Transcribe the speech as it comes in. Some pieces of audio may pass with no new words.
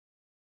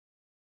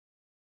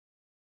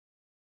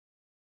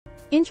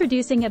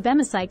Introducing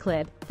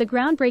Abemaciclib, the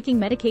groundbreaking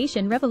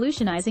medication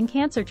revolutionizing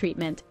cancer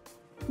treatment.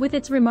 With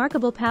its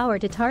remarkable power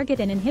to target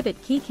and inhibit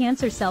key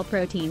cancer cell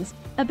proteins,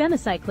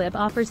 Abemaciclib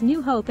offers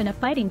new hope and a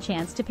fighting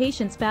chance to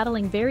patients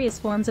battling various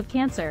forms of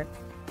cancer.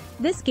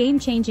 This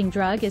game-changing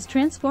drug is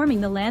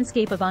transforming the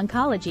landscape of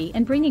oncology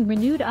and bringing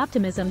renewed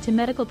optimism to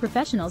medical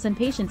professionals and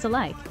patients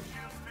alike.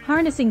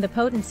 Harnessing the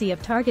potency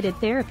of targeted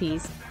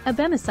therapies,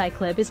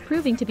 Abemaciclib is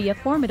proving to be a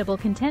formidable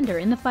contender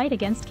in the fight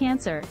against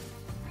cancer.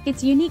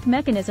 Its unique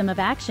mechanism of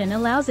action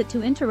allows it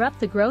to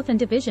interrupt the growth and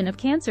division of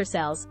cancer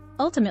cells,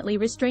 ultimately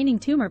restraining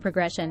tumor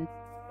progression.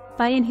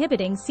 By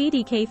inhibiting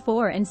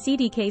CDK4 and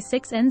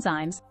CDK6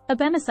 enzymes,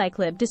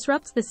 Abemaciclib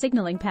disrupts the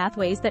signaling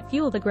pathways that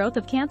fuel the growth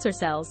of cancer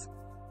cells.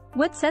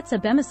 What sets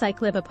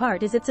Abemaciclib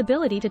apart is its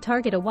ability to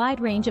target a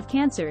wide range of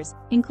cancers,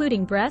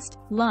 including breast,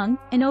 lung,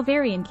 and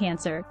ovarian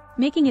cancer,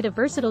 making it a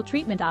versatile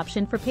treatment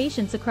option for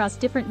patients across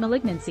different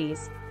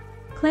malignancies.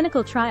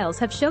 Clinical trials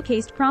have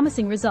showcased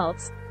promising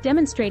results,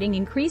 demonstrating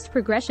increased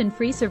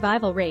progression-free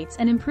survival rates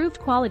and improved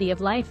quality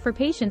of life for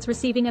patients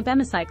receiving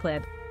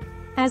Abemaciclib.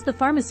 As the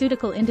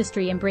pharmaceutical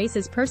industry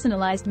embraces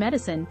personalized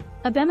medicine,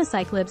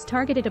 Abemaciclib's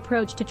targeted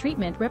approach to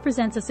treatment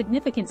represents a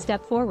significant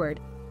step forward.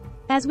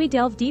 As we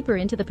delve deeper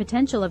into the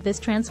potential of this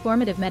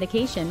transformative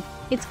medication,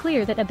 it's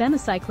clear that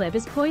Abemaciclib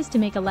is poised to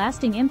make a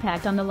lasting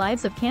impact on the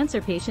lives of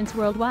cancer patients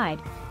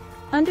worldwide.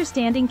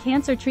 Understanding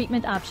cancer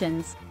treatment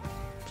options.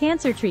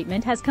 Cancer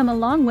treatment has come a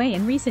long way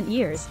in recent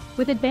years,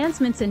 with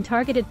advancements in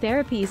targeted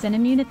therapies and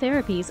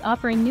immunotherapies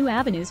offering new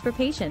avenues for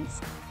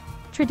patients.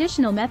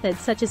 Traditional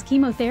methods such as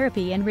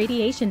chemotherapy and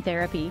radiation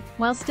therapy,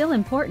 while still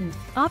important,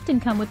 often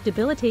come with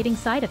debilitating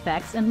side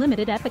effects and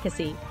limited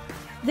efficacy.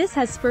 This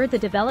has spurred the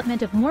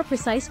development of more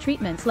precise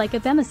treatments like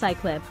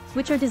Abemaciclib,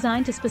 which are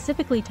designed to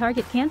specifically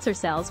target cancer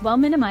cells while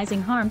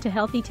minimizing harm to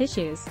healthy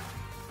tissues.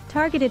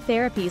 Targeted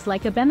therapies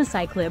like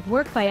Abemaciclib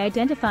work by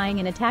identifying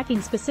and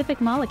attacking specific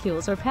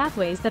molecules or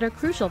pathways that are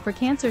crucial for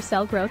cancer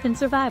cell growth and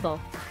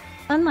survival.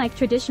 Unlike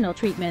traditional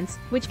treatments,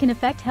 which can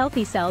affect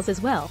healthy cells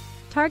as well,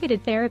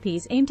 targeted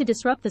therapies aim to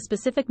disrupt the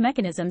specific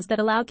mechanisms that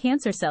allow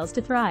cancer cells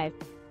to thrive.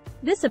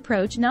 This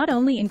approach not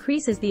only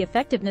increases the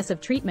effectiveness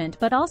of treatment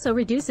but also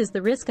reduces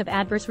the risk of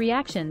adverse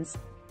reactions.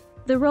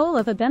 The role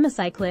of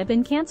Abemaciclib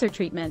in cancer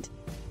treatment.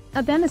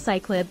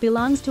 Abemaciclib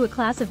belongs to a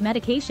class of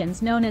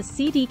medications known as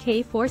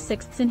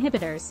CDK4/6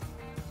 inhibitors.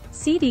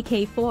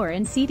 CDK4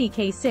 and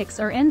CDK6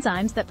 are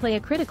enzymes that play a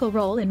critical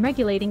role in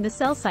regulating the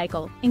cell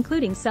cycle,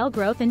 including cell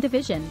growth and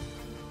division.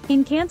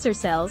 In cancer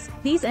cells,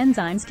 these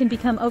enzymes can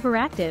become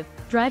overactive,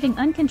 driving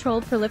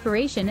uncontrolled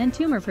proliferation and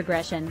tumor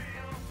progression.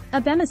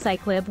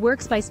 Abemaciclib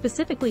works by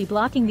specifically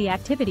blocking the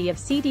activity of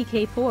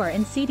CDK4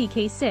 and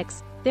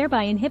CDK6,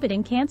 thereby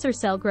inhibiting cancer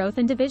cell growth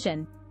and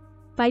division.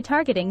 By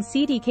targeting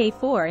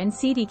CDK4 and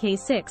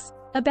CDK6,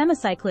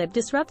 Abemaciclib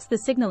disrupts the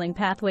signaling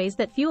pathways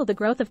that fuel the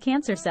growth of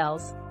cancer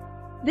cells.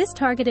 This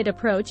targeted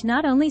approach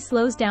not only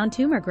slows down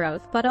tumor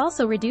growth but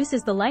also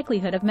reduces the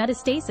likelihood of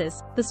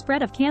metastasis, the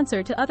spread of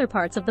cancer to other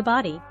parts of the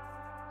body.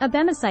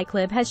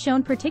 Abemaciclib has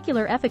shown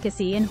particular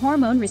efficacy in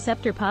hormone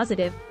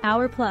receptor-positive,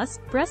 HR+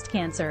 breast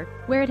cancer,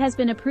 where it has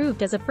been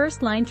approved as a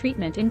first-line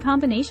treatment in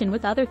combination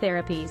with other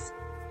therapies.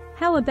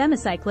 How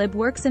Abemaciclib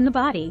works in the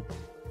body.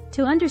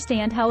 To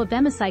understand how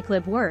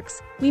Abemaciclib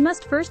works, we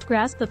must first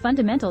grasp the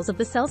fundamentals of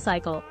the cell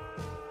cycle.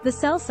 The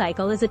cell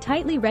cycle is a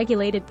tightly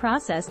regulated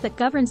process that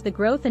governs the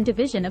growth and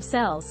division of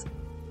cells.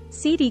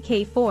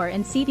 CDK4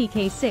 and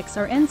CDK6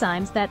 are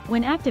enzymes that,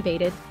 when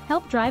activated,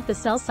 help drive the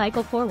cell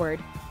cycle forward.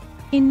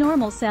 In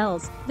normal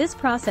cells, this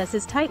process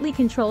is tightly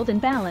controlled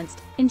and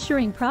balanced,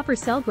 ensuring proper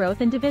cell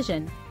growth and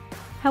division.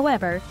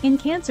 However, in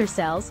cancer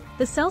cells,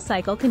 the cell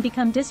cycle can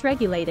become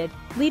dysregulated,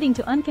 leading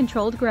to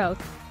uncontrolled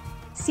growth.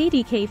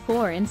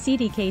 CDK4 and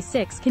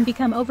CDK6 can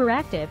become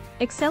overactive,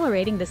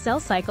 accelerating the cell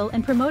cycle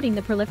and promoting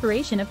the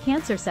proliferation of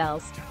cancer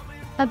cells.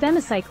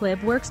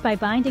 Abemaciclib works by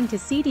binding to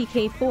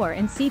CDK4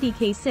 and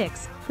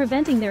CDK6,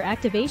 preventing their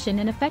activation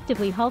and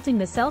effectively halting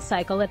the cell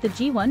cycle at the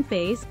G1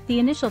 phase, the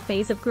initial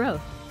phase of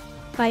growth.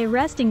 By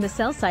arresting the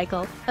cell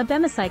cycle,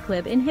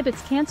 Abemaciclib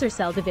inhibits cancer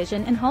cell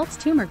division and halts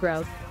tumor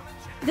growth.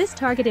 This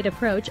targeted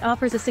approach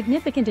offers a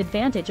significant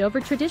advantage over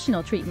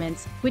traditional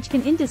treatments, which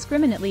can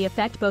indiscriminately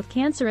affect both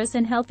cancerous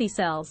and healthy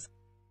cells.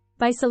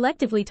 By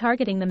selectively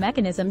targeting the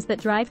mechanisms that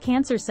drive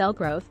cancer cell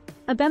growth,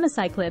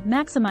 Abemaciclib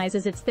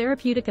maximizes its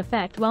therapeutic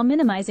effect while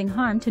minimizing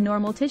harm to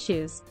normal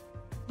tissues.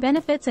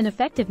 Benefits and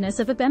effectiveness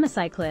of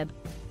Abemaciclib.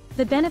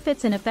 The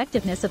benefits and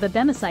effectiveness of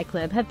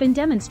Abemaciclib have been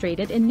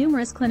demonstrated in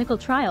numerous clinical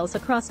trials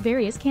across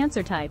various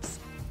cancer types.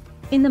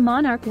 In the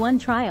Monarch 1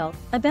 trial,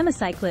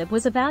 Abemaciclib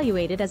was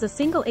evaluated as a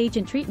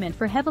single-agent treatment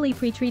for heavily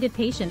pretreated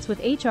patients with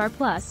HR+,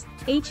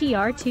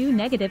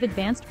 HER2-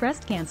 advanced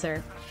breast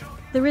cancer.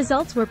 The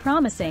results were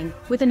promising,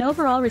 with an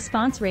overall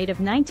response rate of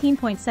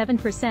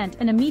 19.7%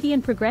 and a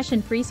median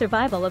progression-free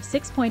survival of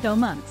 6.0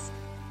 months.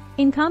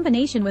 In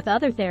combination with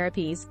other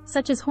therapies,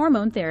 such as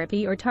hormone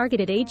therapy or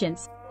targeted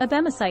agents,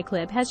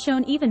 Abemaciclib has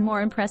shown even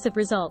more impressive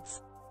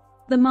results.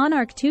 The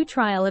Monarch 2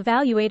 trial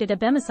evaluated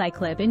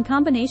Abemaciclib in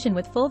combination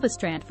with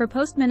fulvestrant for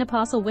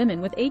postmenopausal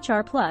women with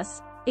HR+,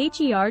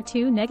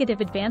 HER2 negative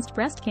advanced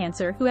breast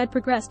cancer who had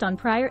progressed on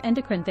prior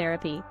endocrine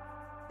therapy.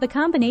 The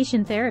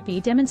combination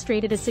therapy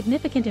demonstrated a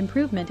significant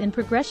improvement in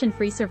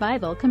progression-free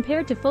survival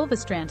compared to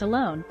fulvestrant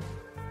alone.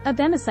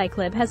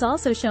 Abemaciclib has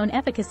also shown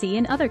efficacy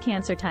in other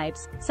cancer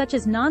types, such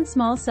as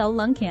non-small cell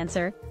lung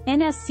cancer,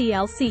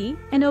 NSCLC,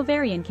 and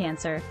ovarian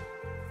cancer.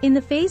 In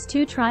the Phase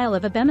 2 trial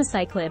of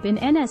abemaciclib in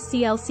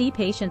NSCLC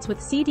patients with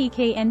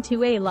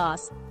CDKN2A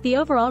loss, the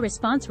overall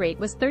response rate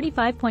was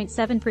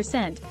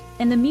 35.7%,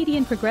 and the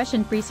median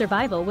progression-free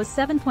survival was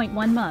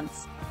 7.1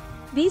 months.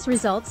 These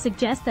results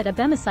suggest that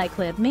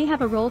abemaciclib may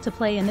have a role to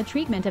play in the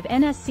treatment of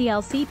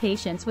NSCLC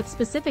patients with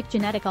specific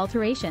genetic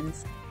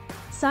alterations.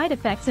 Side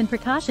effects and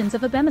precautions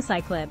of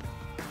abemaciclib.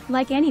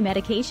 Like any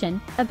medication,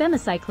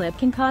 abemaciclib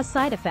can cause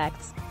side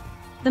effects.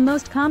 The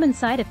most common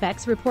side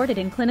effects reported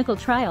in clinical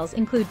trials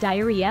include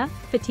diarrhea,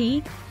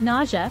 fatigue,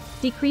 nausea,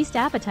 decreased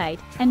appetite,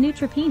 and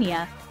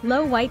neutropenia,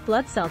 low white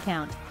blood cell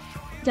count.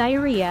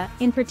 Diarrhea,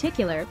 in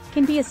particular,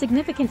 can be a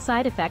significant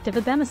side effect of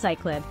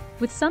abemaciclib,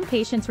 with some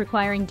patients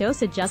requiring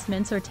dose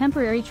adjustments or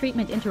temporary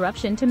treatment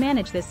interruption to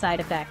manage this side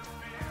effect.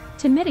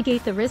 To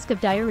mitigate the risk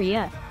of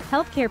diarrhea,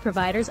 healthcare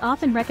providers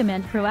often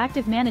recommend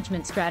proactive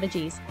management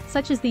strategies,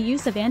 such as the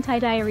use of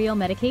antidiarrheal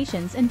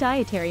medications and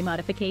dietary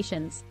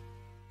modifications.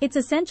 It's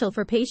essential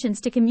for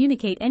patients to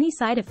communicate any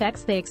side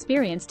effects they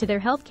experience to their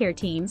healthcare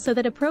team so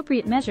that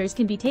appropriate measures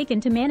can be taken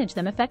to manage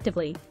them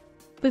effectively.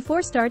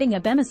 Before starting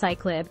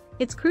abemaciclib,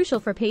 it's crucial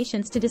for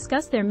patients to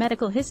discuss their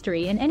medical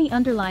history and any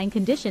underlying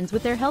conditions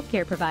with their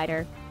healthcare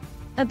provider.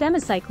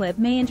 Abemaciclib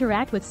may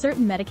interact with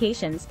certain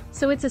medications,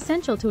 so it's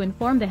essential to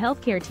inform the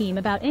healthcare team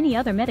about any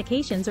other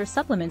medications or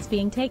supplements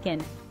being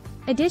taken.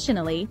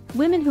 Additionally,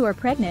 women who are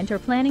pregnant or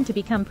planning to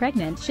become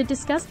pregnant should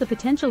discuss the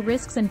potential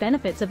risks and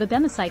benefits of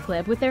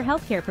abemaciclib with their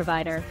healthcare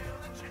provider.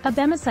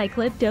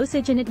 Abemaciclib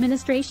dosage and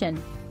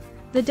administration.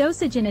 The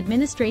dosage and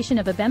administration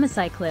of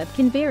abemaciclib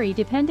can vary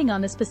depending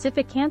on the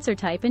specific cancer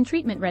type and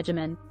treatment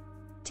regimen.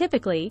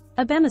 Typically,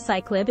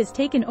 abemaciclib is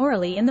taken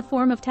orally in the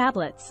form of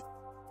tablets.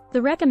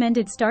 The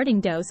recommended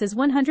starting dose is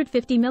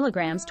 150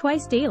 mg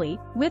twice daily,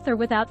 with or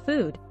without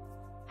food.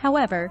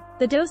 However,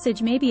 the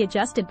dosage may be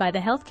adjusted by the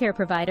healthcare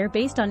provider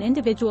based on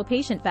individual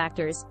patient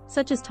factors,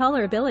 such as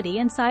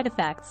tolerability and side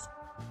effects.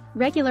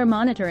 Regular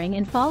monitoring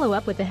and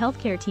follow-up with the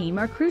healthcare team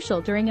are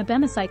crucial during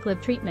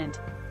abemaciclib treatment.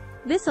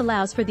 This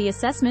allows for the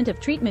assessment of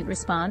treatment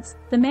response,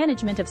 the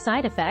management of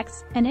side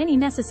effects, and any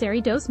necessary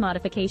dose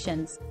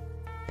modifications.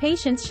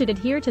 Patients should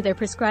adhere to their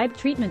prescribed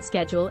treatment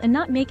schedule and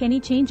not make any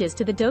changes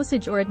to the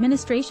dosage or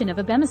administration of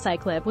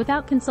abemaciclib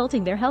without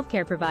consulting their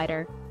healthcare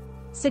provider.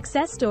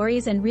 Success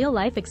stories and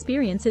real-life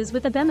experiences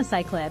with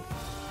abemaciclib.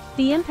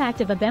 The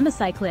impact of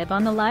abemaciclib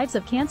on the lives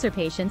of cancer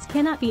patients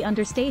cannot be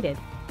understated.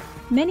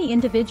 Many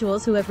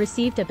individuals who have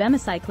received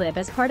abemaciclib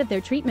as part of their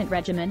treatment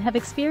regimen have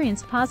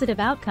experienced positive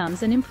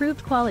outcomes and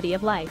improved quality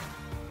of life.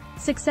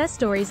 Success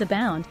stories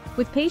abound,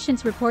 with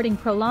patients reporting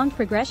prolonged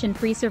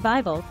progression-free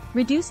survival,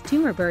 reduced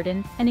tumor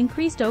burden, and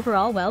increased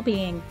overall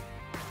well-being.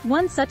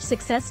 One such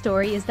success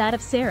story is that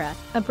of Sarah,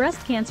 a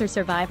breast cancer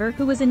survivor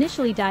who was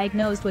initially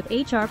diagnosed with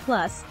HR+,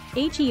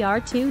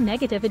 HER2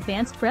 negative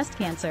advanced breast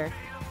cancer.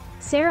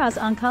 Sarah's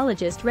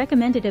oncologist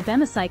recommended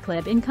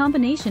abemaciclib in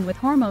combination with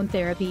hormone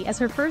therapy as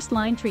her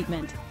first-line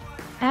treatment.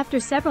 After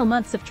several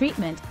months of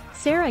treatment,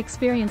 Sarah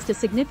experienced a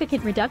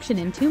significant reduction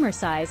in tumor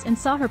size and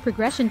saw her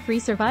progression-free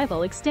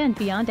survival extend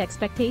beyond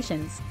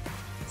expectations.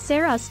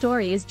 Sarah's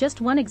story is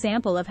just one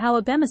example of how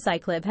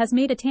abemaciclib has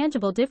made a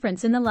tangible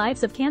difference in the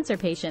lives of cancer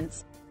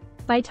patients.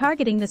 By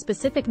targeting the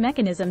specific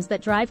mechanisms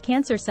that drive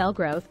cancer cell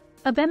growth,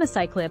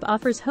 abemaciclib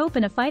offers hope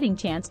and a fighting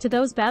chance to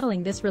those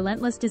battling this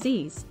relentless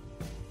disease.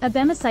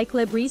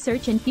 Abemaciclib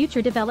research and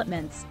future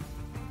developments.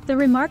 The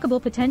remarkable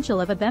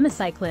potential of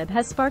abemaciclib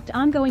has sparked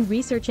ongoing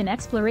research and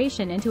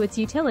exploration into its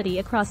utility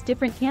across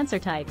different cancer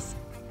types.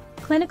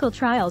 Clinical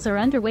trials are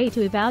underway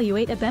to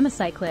evaluate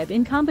abemaciclib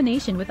in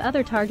combination with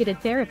other targeted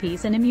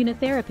therapies and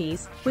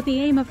immunotherapies, with the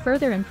aim of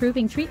further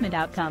improving treatment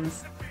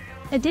outcomes.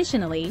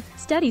 Additionally,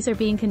 studies are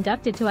being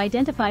conducted to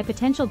identify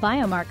potential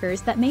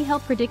biomarkers that may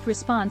help predict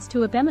response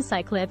to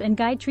abemaciclib and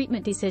guide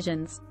treatment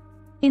decisions.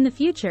 In the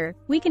future,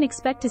 we can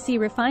expect to see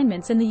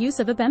refinements in the use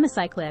of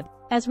abemaciclib,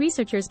 as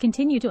researchers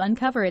continue to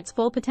uncover its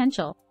full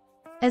potential.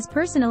 As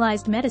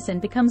personalized medicine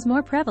becomes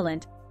more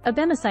prevalent,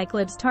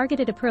 abemaciclib's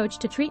targeted approach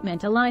to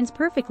treatment aligns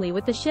perfectly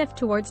with the shift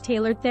towards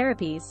tailored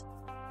therapies.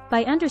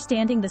 By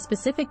understanding the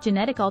specific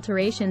genetic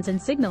alterations and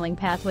signaling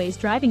pathways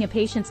driving a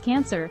patient's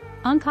cancer,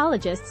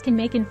 oncologists can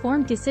make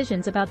informed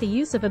decisions about the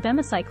use of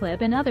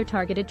abemaciclib and other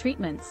targeted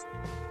treatments.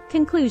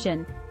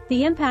 Conclusion: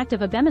 the impact of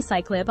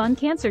abemaciclib on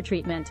cancer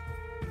treatment.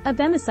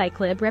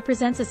 Abemaciclib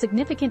represents a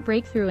significant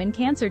breakthrough in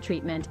cancer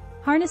treatment,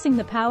 harnessing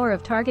the power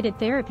of targeted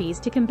therapies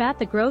to combat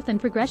the growth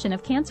and progression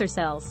of cancer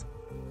cells.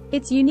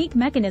 Its unique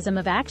mechanism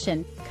of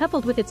action,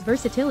 coupled with its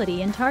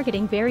versatility in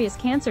targeting various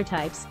cancer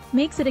types,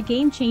 makes it a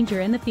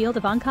game-changer in the field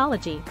of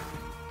oncology.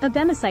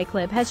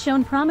 Abemaciclib has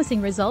shown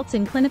promising results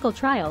in clinical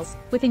trials,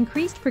 with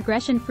increased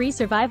progression-free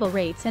survival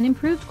rates and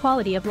improved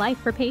quality of life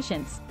for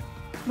patients.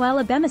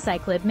 While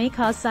abemaciclib may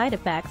cause side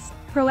effects,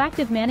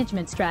 Proactive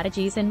management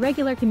strategies and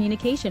regular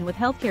communication with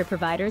healthcare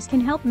providers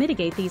can help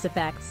mitigate these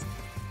effects.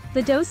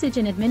 The dosage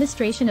and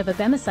administration of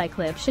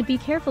abemaciclib should be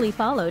carefully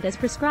followed as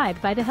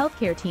prescribed by the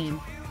healthcare team.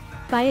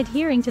 By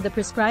adhering to the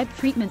prescribed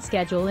treatment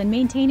schedule and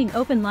maintaining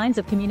open lines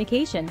of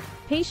communication,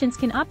 patients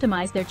can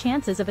optimize their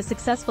chances of a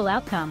successful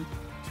outcome.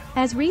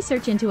 As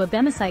research into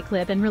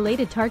abemaciclib and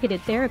related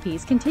targeted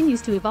therapies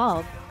continues to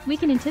evolve, we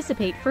can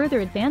anticipate further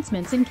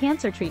advancements in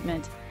cancer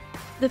treatment.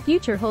 The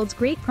future holds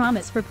great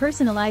promise for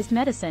personalized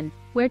medicine,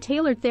 where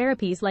tailored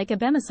therapies like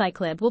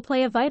abemaciclib will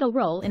play a vital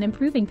role in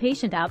improving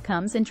patient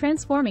outcomes and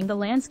transforming the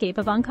landscape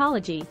of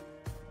oncology.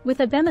 With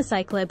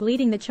abemaciclib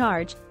leading the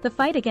charge, the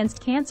fight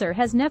against cancer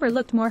has never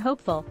looked more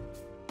hopeful.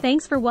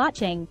 Thanks for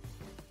watching.